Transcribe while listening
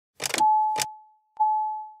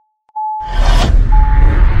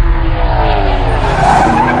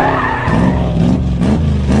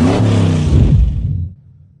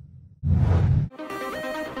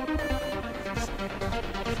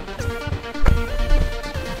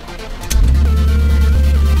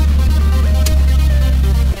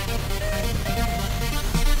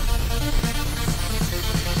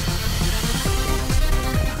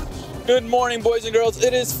Good morning, boys and girls.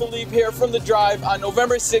 It is Philippe here from The Drive on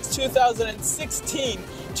November 6, 2016,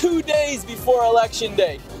 2 days before Election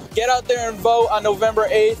Day. Get out there and vote on November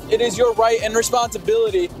 8th. It is your right and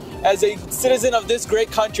responsibility as a citizen of this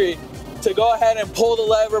great country to go ahead and pull the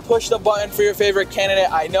lever, push the button for your favorite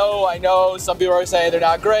candidate. I know, some people are saying they're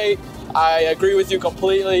not great. I agree with you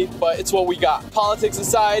completely, but it's what we got. Politics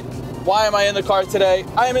aside, why am I in the car today?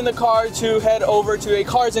 I am in the car to head over to a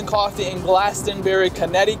Cars and Coffee in Glastonbury,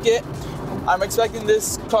 Connecticut. I'm expecting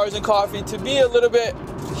this Cars and Coffee to be a little bit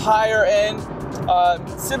higher end,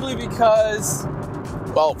 simply because,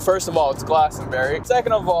 well, first of all, it's Glastonbury.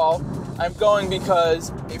 Second of all, I'm going because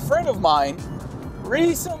a friend of mine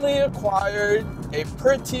recently acquired a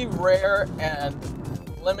pretty rare and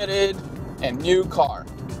limited and new car.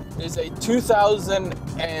 It is a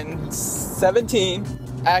 2017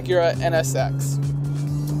 Acura NSX.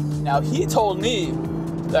 Now, he told me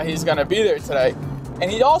that he's gonna be there today, and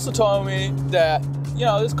he also told me that, you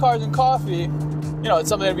know, this Cars and Coffee, you know, it's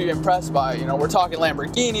something to be impressed by. You know, we're talking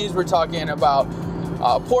Lamborghinis, we're talking about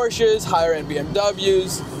Porsches, higher end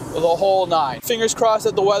BMWs, the whole nine. Fingers crossed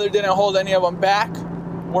that the weather didn't hold any of them back.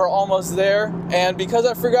 We're almost there, and because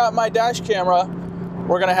I forgot my dash camera,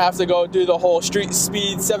 we're gonna have to go do the whole street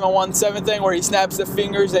speed 717 thing where he snaps the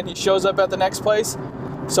fingers and he shows up at the next place.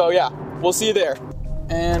 So yeah, we'll see you there.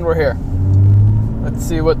 And we're here. Let's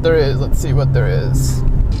see what there is.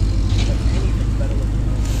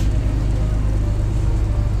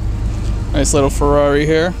 Nice little Ferrari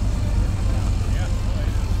here.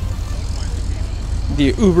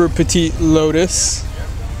 The Uber Petite Lotus.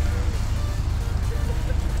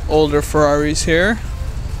 Older Ferraris here.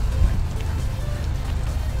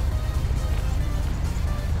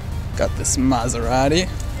 Got this Maserati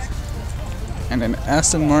and an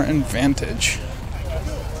Aston Martin Vantage.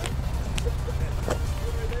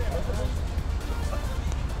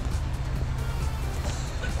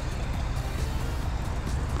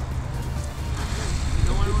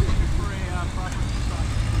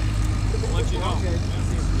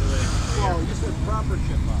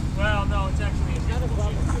 Well, no, it's actually a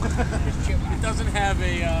chip. It doesn't have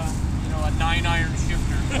a, you know, a 9-iron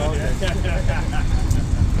shifter. Okay.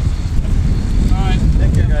 All right.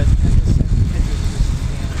 Thank you, guys.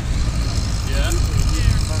 Yeah.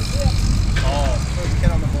 Oh. First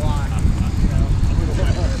kid on the block. I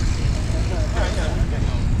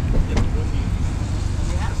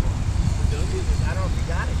don't know if you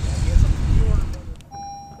got it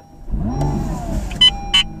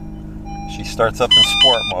yet. She starts up in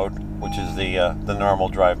sport mode, which is the normal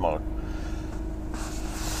drive mode.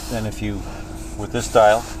 Then if you, with this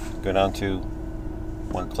dial, go down to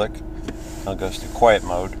one click, now it goes to quiet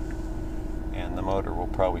mode, and the motor will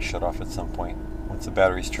probably shut off at some point once the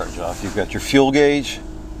batteries charge off. You've got your fuel gauge,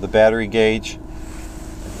 the battery gauge,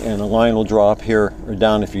 and a line will draw up here or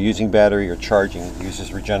down if you're using battery or charging. It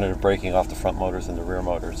uses regenerative braking off the front motors and the rear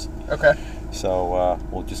motors. Okay. So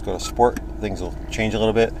we'll just go to sport. Things will change a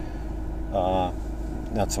little bit.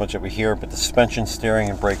 Not so much over here, but the suspension, steering,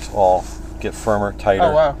 and brakes all get firmer, tighter.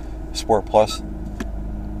 Oh, wow. Sport Plus.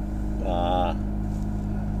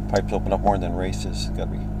 Pipes open up more than races.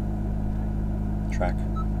 Got to be track.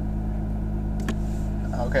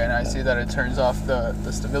 Okay, and I see that it turns off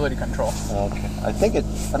the stability control. Okay. I don't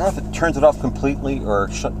know if it turns it off completely or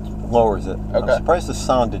lowers it. Okay. I'm surprised the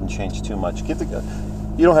sound didn't change too much.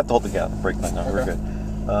 You don't have to hold the brake line now. Okay. We're good.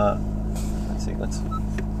 Let's see. Let's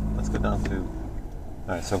go down to. All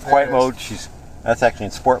right. So quiet mode. That's actually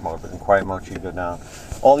in sport mode, but in quiet mode you go down.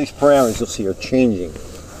 All these parameters you'll see are changing.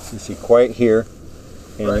 You see quiet here,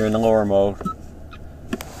 and you're in the lower mode.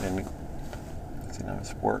 And see now in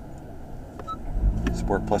sport.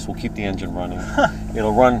 Sport Plus will keep the engine running.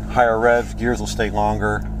 It'll run higher revs. Gears will stay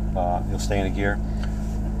longer. You'll stay in a gear.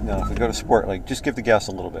 Now if we go to sport, like just give the gas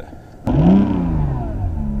a little bit.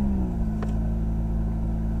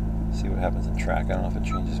 See what happens in track. I don't know if it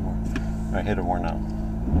changes more. All right, hit it more now.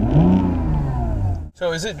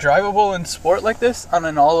 So is it drivable in sport like this on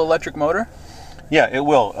an all-electric motor? Yeah, it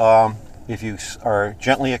will. If you are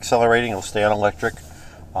gently accelerating, it'll stay on electric.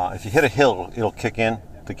 If you hit a hill, it'll kick in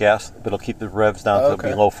the gas, but it'll keep the revs down to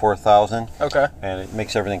below 4,000. Okay. And it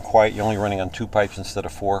makes everything quiet. You're only running on 2 pipes instead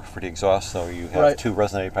of 4 for the exhaust, so you have 2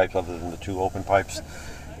 resonating pipes other than the 2 open pipes.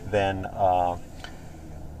 Then I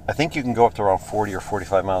think you can go up to around 40 or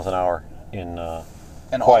 45 miles an hour in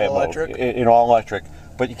quiet mode. In all electric.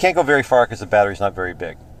 But you can't go very far because the battery's not very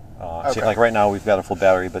big. See, like right now we've got a full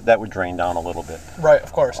battery, but that would drain down a little bit. Right,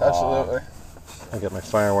 of course, absolutely. I got my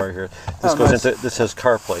FireWire here. This goes into, this has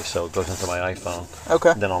CarPlay, so it goes into my iPhone.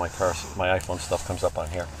 Okay. And then all my iPhone stuff comes up on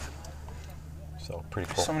here. So So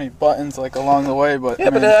pretty cool. So many buttons like along the way, but Yeah, I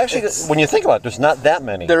but mean, actually, when you think about it, there's not that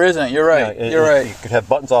many. there isn't. You're right. You know, You're right. You could have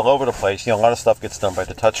buttons all over the place. You know, a lot of stuff gets done by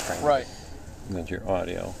the touchscreen. Right. And then your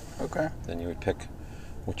audio. Okay. Then you would pick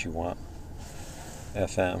what you want.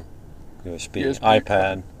 FM, USB, USB,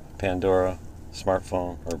 iPad, Pandora,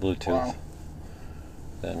 smartphone, or Bluetooth. Wow.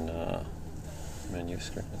 Then menu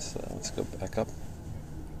screen. Let's go back up.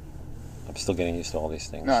 I'm still getting used to all these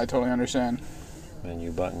things. No, I totally understand.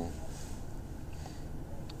 Menu button.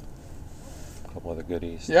 A couple other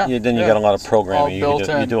goodies. Yeah. Then you yeah. got a lot of programming. All You built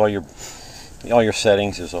in. do all your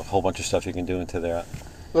settings. There's a whole bunch of stuff you can do into that.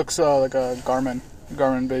 Looks like a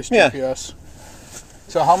Garmin-based Yeah. GPS.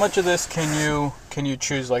 So how much of this can you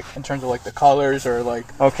choose, like in terms of like the colors or like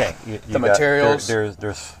Okay. the materials?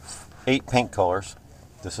 There's 8 paint colors.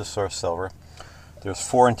 This is source silver. There's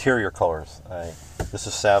 4 interior colors. This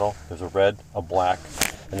is saddle. There's a red, a black,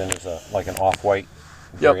 and then there's like an off-white,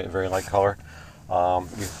 very light color.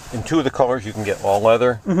 In 2 of the colors, you can get all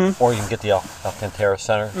leather, or you can get the Alcantara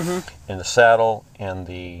center. In the saddle and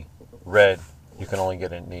the red, you can only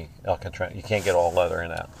get in the Alcantara. You can't get all leather in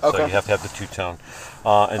that. Okay. So you have to have the two-tone.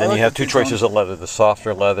 And then like you have the 2 choices of leather: the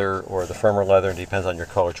softer leather or the firmer leather. It depends on your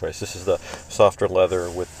color choice. This is the softer leather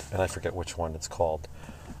with, and I forget which one it's called.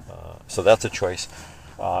 So that's a choice.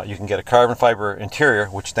 You can get a carbon fiber interior,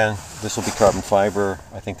 which then this will be carbon fiber.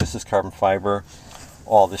 I think this is carbon fiber.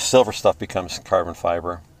 All the silver stuff becomes carbon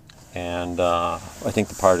fiber, and I think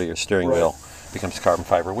the part of your steering wheel becomes carbon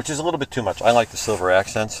fiber, which is a little bit too much. I like the silver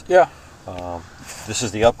accents. Yeah. This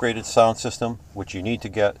is the upgraded sound system, which you need to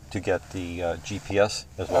get the GPS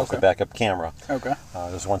as well as the backup camera. Okay.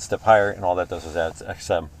 There's one step higher, and all that does is adds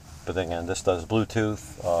XM. But then again, this does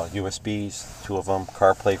Bluetooth, USBs, 2 of them,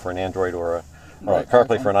 CarPlay for an Android or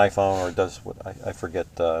CarPlay for an iPhone, or it does what I forget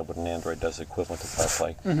what an Android does equivalent to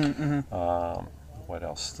CarPlay. What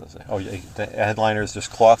else does it? Oh, the headliner is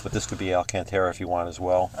just cloth, but this could be Alcantara if you want as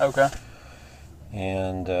well. Okay.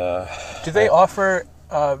 And do they offer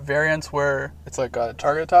variants where it's like a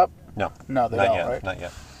target top? No, No, they not don't, yet. right? Not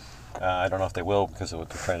yet. I don't know if they will because of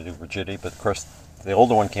what they're trying to do rigidity, but of course the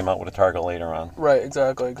older one came out with a target later on. Right.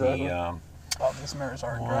 Exactly. The, oh, these mirrors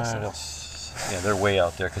are what aggressive. else? Yeah, they're way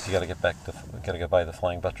out there because you got to get by the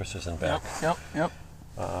flying buttresses and back. Yep.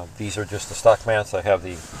 These are just the stock mats. I have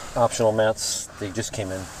the optional mats. They just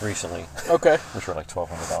came in recently. Okay. Which were like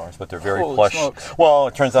 $1,200, but they're very Holy plush. smokes. Well,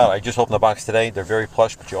 it turns out I just opened the box today. They're very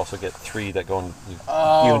plush, but you also get 3 that go in. You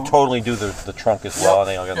can totally do the trunk as well.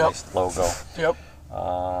 They all got a nice logo. Yep.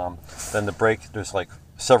 Then the brake, there's like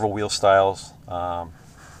several wheel styles,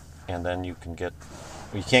 and then you can get.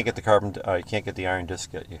 You can't get the carbon. You can't get the iron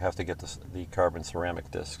disc yet. You have to get the carbon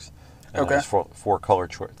ceramic discs. And Okay. there's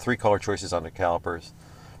 3 color choices on the calipers.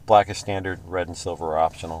 Black is standard. Red and silver are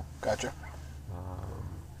optional. Gotcha.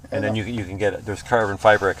 And then you can get, there's carbon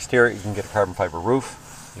fiber exterior. You can get a carbon fiber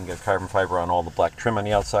roof. You can get carbon fiber on all the black trim on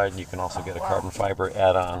the outside. And you can also get a carbon fiber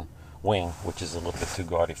add-on wing, which is a little bit too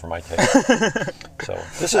gaudy for my taste. So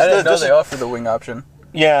this is. I didn't know this they is, offer the wing option.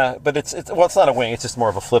 Yeah, but it's not a wing. It's just more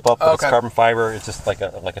of a flip up. But Okay. It's carbon fiber. It's just like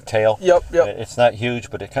a tail. Yep. It's not huge,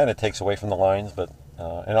 but it kind of takes away from the lines. But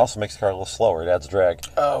it also makes the car a little slower. It adds drag.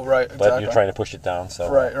 Oh, right. Exactly. But you're trying to push it down. So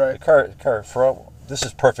Right. The car this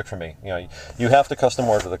is perfect for me. You know, you have to custom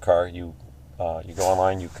order the car. You go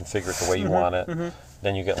online, you configure it the way you want it.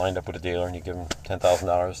 Then you get lined up with a dealer and you give them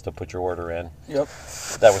 $10,000 to put your order in. Yep.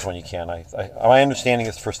 That was when you can. My understanding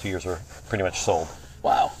is the first 2 years are pretty much sold.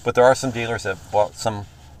 Wow. But there are some dealers that bought some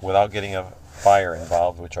without getting a buyer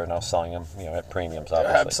involved, which are now selling them, at premiums,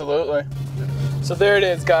 obviously. Absolutely. So there it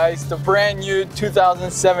is, guys. The brand new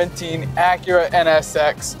 2017 Acura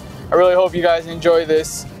NSX. I really hope you guys enjoy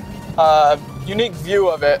this unique view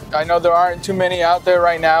of it. I know there aren't too many out there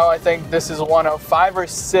right now. I think this is one of 5 or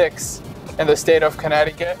 6 in the state of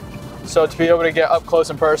Connecticut. So to be able to get up close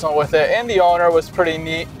and personal with it, and the owner was pretty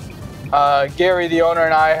neat. Gary, the owner,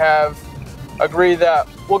 and I have agreed that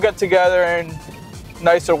we'll get together in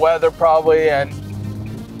nicer weather probably and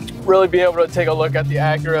really be able to take a look at the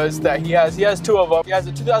Acuras that he has. He has 2 of them. He has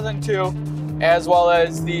a 2002 as well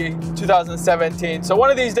as the 2017. So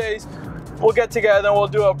one of these days we'll get together and we'll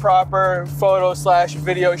do a proper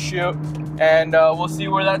photo/video shoot, and we'll see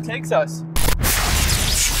where that takes us.